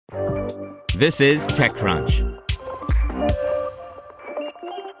This is TechCrunch.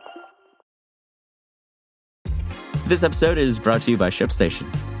 This episode is brought to you by ShipStation.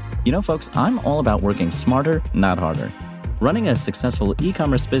 You know, folks, I'm all about working smarter, not harder. Running a successful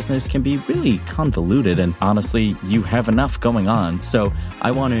e-commerce business can be really convoluted, and honestly, you have enough going on, so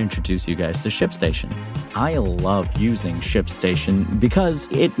I want to introduce you guys to ShipStation. I love using ShipStation because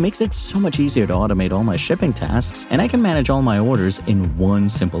it makes it so much easier to automate all my shipping tasks, and I can manage all my orders in one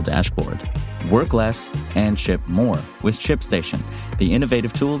simple dashboard. Work less and ship more with ShipStation, the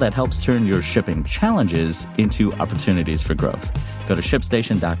innovative tool that helps turn your shipping challenges into opportunities for growth. Go to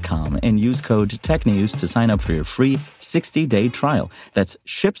ShipStation.com and use code TechNews to sign up for your free 60-day trial. That's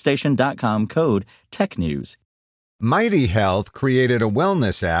ShipStation.com, code TechNews. Mighty Health created a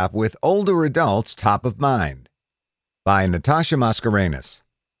wellness app with older adults top of mind. By Natasha Mascarenas.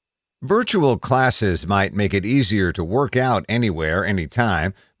 Virtual classes might make it easier to work out anywhere,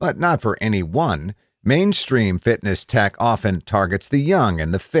 anytime, but not for anyone. Mainstream fitness tech often targets the young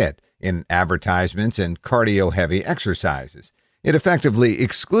and the fit in advertisements and cardio-heavy exercises. It effectively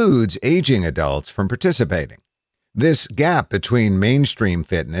excludes aging adults from participating. This gap between mainstream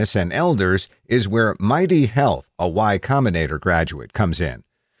fitness and elders is where Mighty Health, a Y Combinator graduate, comes in.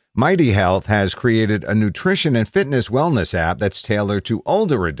 Mighty Health has created a nutrition and fitness wellness app that's tailored to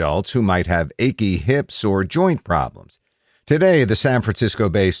older adults who might have achy hips or joint problems. Today, the San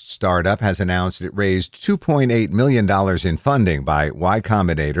Francisco-based startup has announced it raised $2.8 million in funding by Y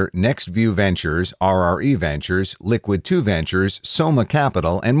Combinator, NextView Ventures, RRE Ventures, Liquid 2 Ventures, Soma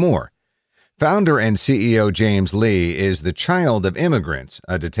Capital, and more. Founder and CEO James Lee is the child of immigrants,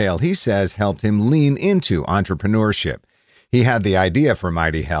 a detail he says helped him lean into entrepreneurship. He had the idea for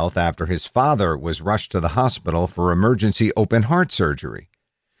Mighty Health after his father was rushed to the hospital for emergency open heart surgery.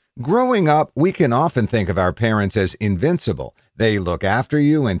 Growing up, we can often think of our parents as invincible. They look after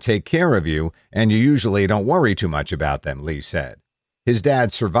you and take care of you, and you usually don't worry too much about them, Lee said. His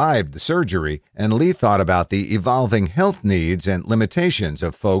dad survived the surgery, and Lee thought about the evolving health needs and limitations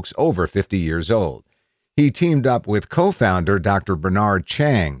of folks over 50 years old. He teamed up with co-founder Dr. Bernard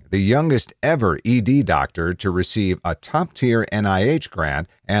Chang, the youngest ever ED doctor to receive a top-tier NIH grant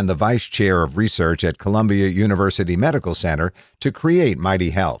and the vice chair of research at Columbia University Medical Center, to create Mighty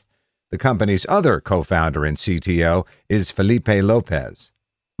Health. The company's other co-founder and CTO is Felipe Lopez.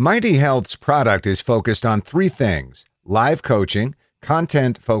 Mighty Health's product is focused on three things: live coaching,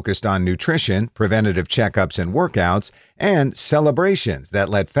 content focused on nutrition, preventative checkups and workouts, and celebrations that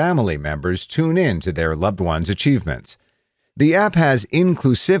let family members tune in to their loved ones' achievements. The app has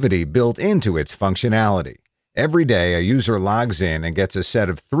inclusivity built into its functionality. Every day, a user logs in and gets a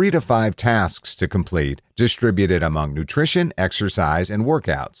set of 3 to 5 tasks to complete, distributed among nutrition, exercise, and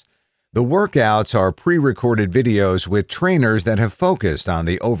workouts. The workouts are pre-recorded videos with trainers that have focused on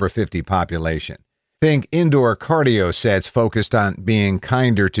the over 50 population. Think indoor cardio sets focused on being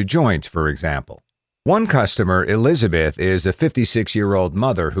kinder to joints, for example. One customer, Elizabeth, is a 56-year-old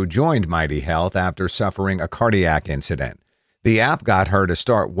mother who joined Mighty Health after suffering a cardiac incident. The app got her to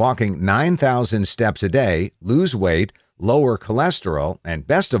start walking 9,000 steps a day, lose weight, lower cholesterol, and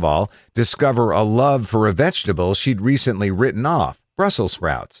best of all, discover a love for a vegetable she'd recently written off, Brussels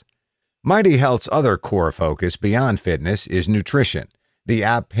sprouts. Mighty Health's other core focus beyond fitness is nutrition. The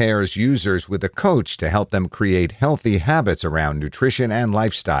app pairs users with a coach to help them create healthy habits around nutrition and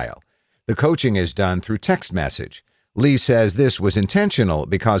lifestyle. The coaching is done through text message. Lee says this was intentional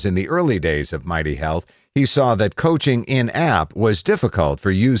because in the early days of Mighty Health, he saw that coaching in-app was difficult for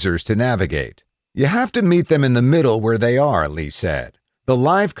users to navigate. You have to meet them in the middle where they are, Lee said. The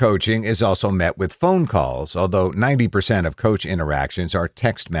live coaching is also met with phone calls, although 90% of coach interactions are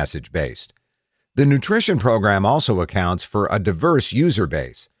text message based. The nutrition program also accounts for a diverse user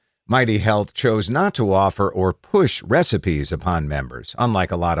base. Mighty Health chose not to offer or push recipes upon members,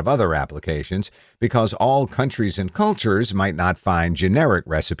 unlike a lot of other applications, because all countries and cultures might not find generic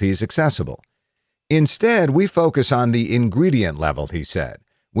recipes accessible. Instead, we focus on the ingredient level, he said.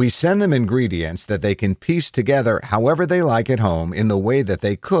 We send them ingredients that they can piece together however they like at home in the way that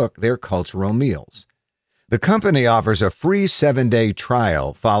they cook their cultural meals. The company offers a free 7-day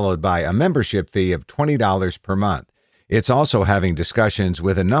trial followed by a membership fee of $20 per month. It's also having discussions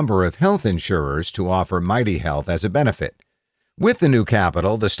with a number of health insurers to offer Mighty Health as a benefit. With the new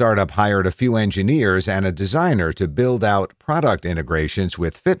capital, the startup hired a few engineers and a designer to build out product integrations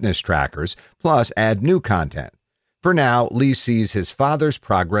with fitness trackers, plus add new content. For now, Lee sees his father's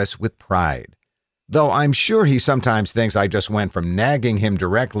progress with pride. Though I'm sure he sometimes thinks I just went from nagging him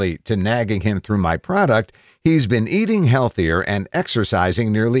directly to nagging him through my product, he's been eating healthier and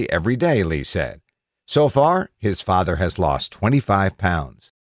exercising nearly every day, Lee said. So far, his father has lost 25 pounds.